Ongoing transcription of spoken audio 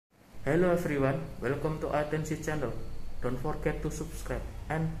Hello everyone, welcome to Aoitenshi channel. Don't forget to subscribe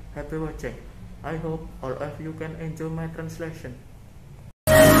and happy watching. I hope all of you can enjoy my translation.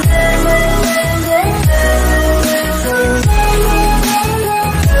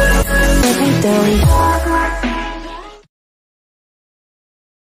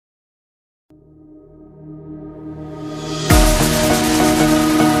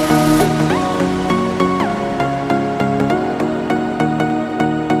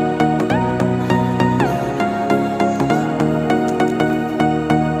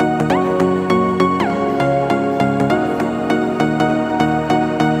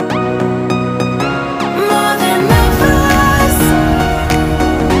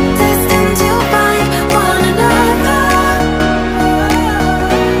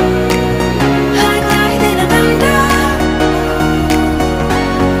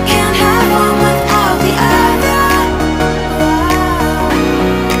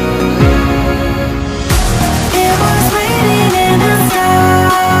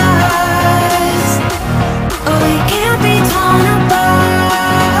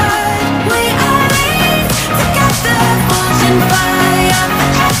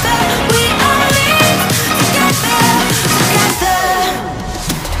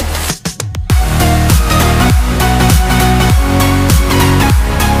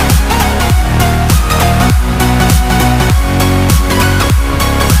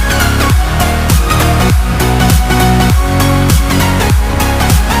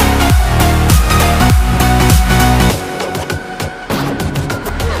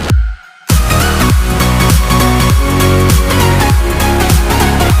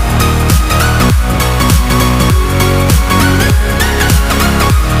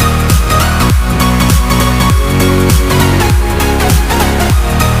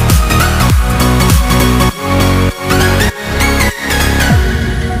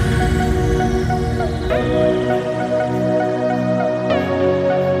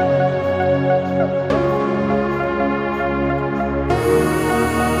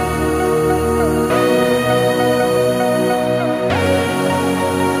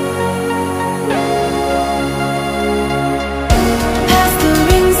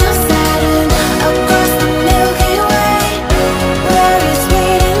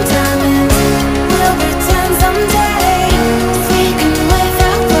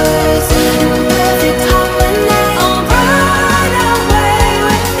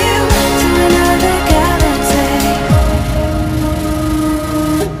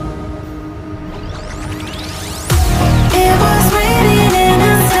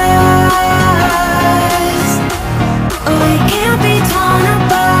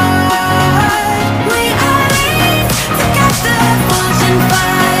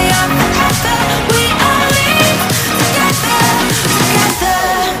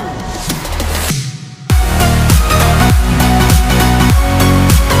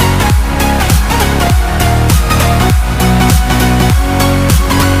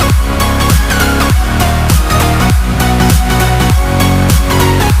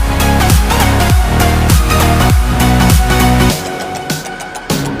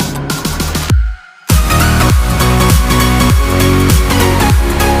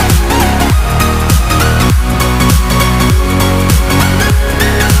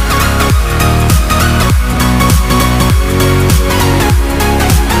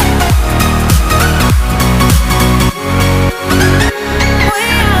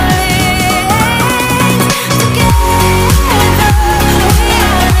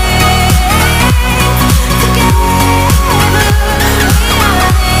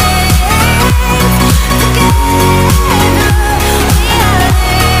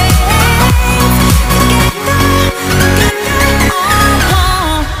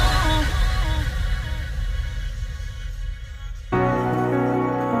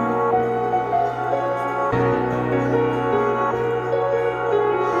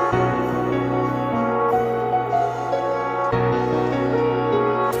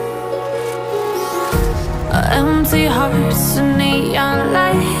 Empty hearts and neon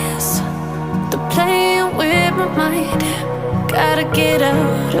lights, they're playing with my mind. Gotta get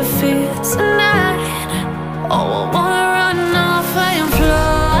out of here tonight. Oh, I wanna run off and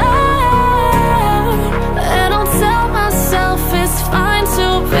fly, and I'll tell myself it's fine to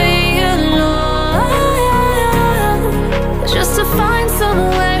be alone, just to find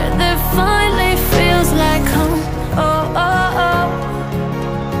somewhere that finally feels like home. Oh, oh, oh.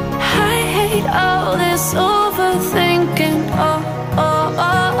 I hate all this overthinking. Oh, oh,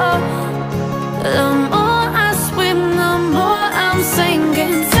 oh, oh. The more I swim, the more I'm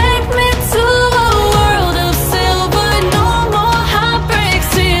sinking. Take me to a world of silver, no more heartbreaks,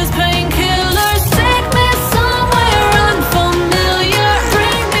 tears, pain.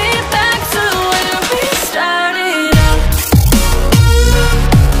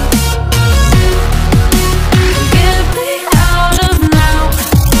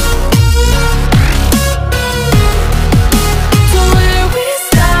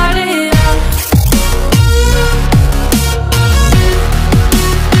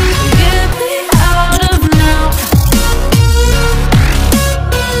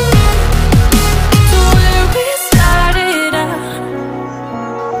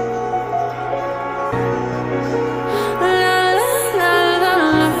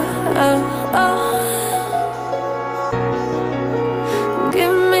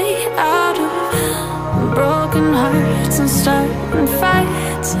 and starting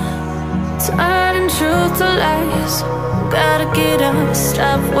fights, turning truth to lies. Gotta get up,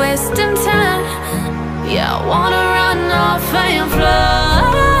 stop wasting time. Yeah, I wanna run off and fly.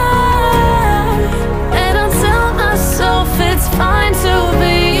 And I tell myself it's fine to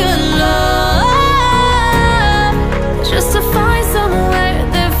be alone, just to find somewhere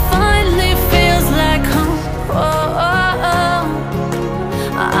that finally feels like home.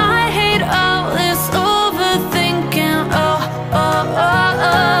 I hate all this overthinking.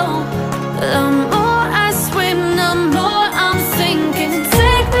 The more I swim, the more I'm sinking.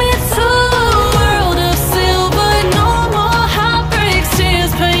 Take me to a world of silver, no more heartbreaks here.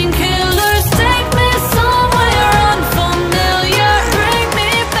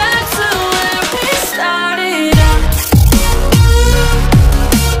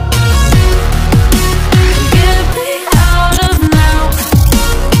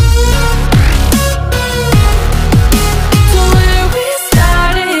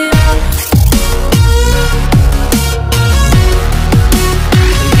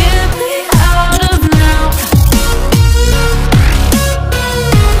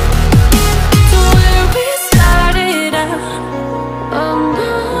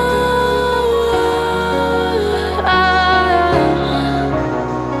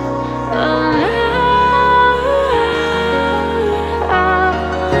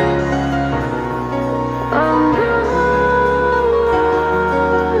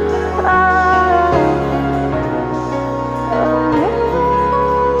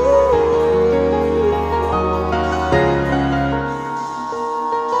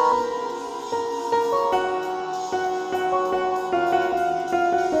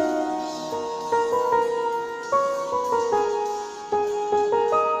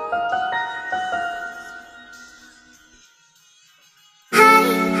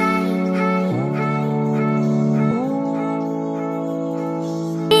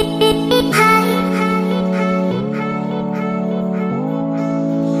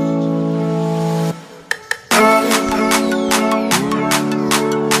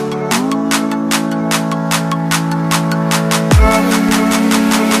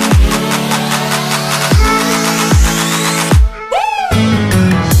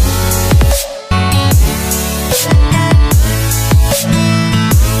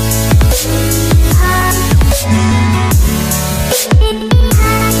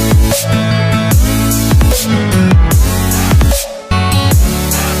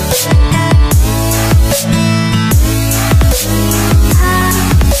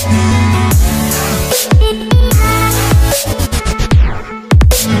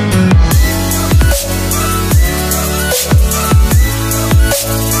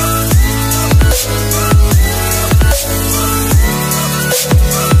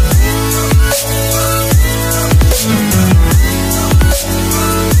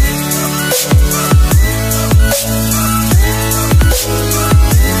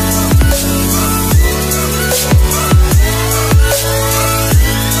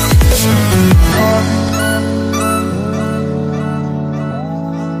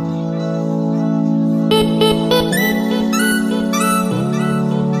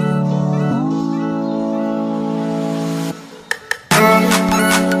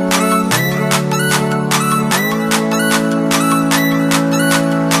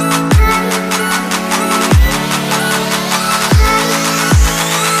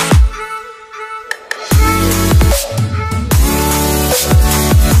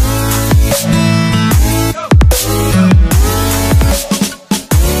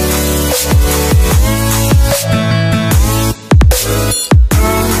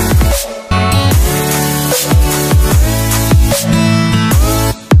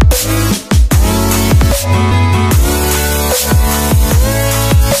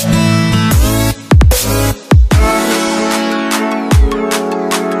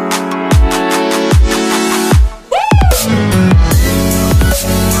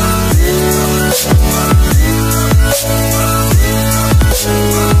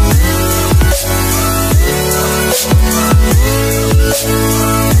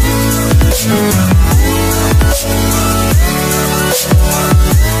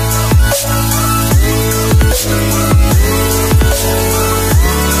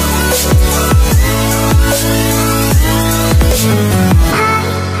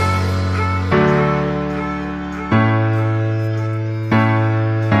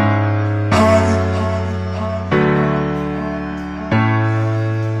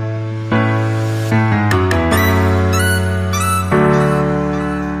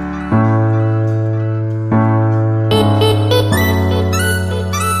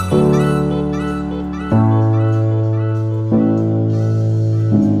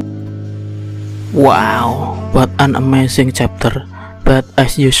 What an amazing chapter, but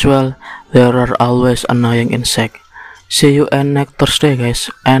as usual, there are always annoying insects. See you next Thursday guys,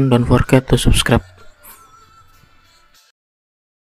 and don't forget to subscribe.